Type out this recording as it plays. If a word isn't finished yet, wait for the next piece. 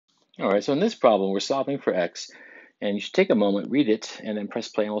All right, so in this problem, we're solving for x, and you should take a moment, read it, and then press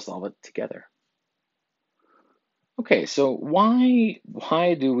play, and we'll solve it together. Okay, so why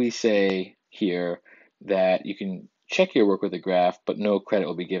do we say here that you can check your work with a graph, but no credit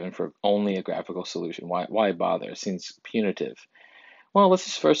will be given for only a graphical solution? Why bother? It seems punitive. Well, let's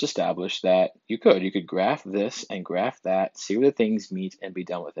just first establish that you could graph this and graph that, see where the things meet, and be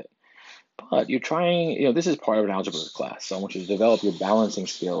done with it. But you're trying, this is part of an algebra class, so I want you to develop your balancing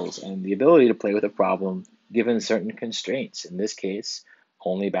skills and the ability to play with a problem given certain constraints. In this case,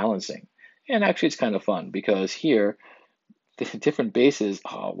 only balancing. And actually, it's kind of fun because here, the different bases,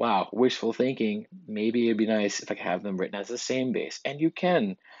 oh wow, wishful thinking. Maybe it'd be nice if I could have them written as the same base. And you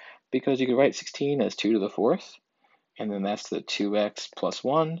can, because you could write 16 as 2 to the fourth, and then that's the 2x plus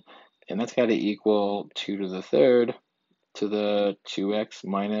 1, and that's got to equal 2 to the third to the 2x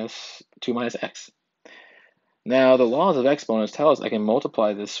minus 2 minus x. Now, the laws of exponents tell us I can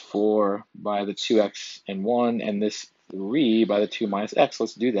multiply this 4 by the 2x and 1, and this 3 by the 2 minus x.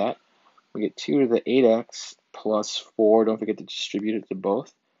 Let's do that. We get 2 to the 8x plus 4, don't forget to distribute it to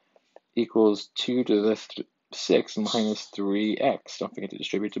both, equals 2 to the 6 minus 3x. Don't forget to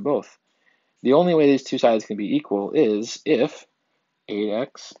distribute to both. The only way these two sides can be equal is if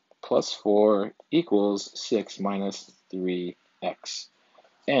 8x plus 4 equals 6 minus 3x.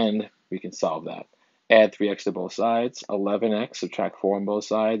 And we can solve that. Add 3x to both sides. 11x, subtract 4 on both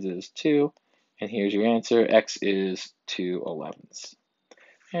sides is 2. And here's your answer. X is 2 11ths.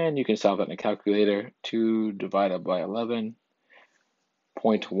 And you can solve that in a calculator. 2 divided by 11,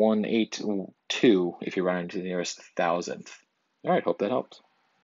 0.182 if you round to the nearest thousandth. All right, hope that helped.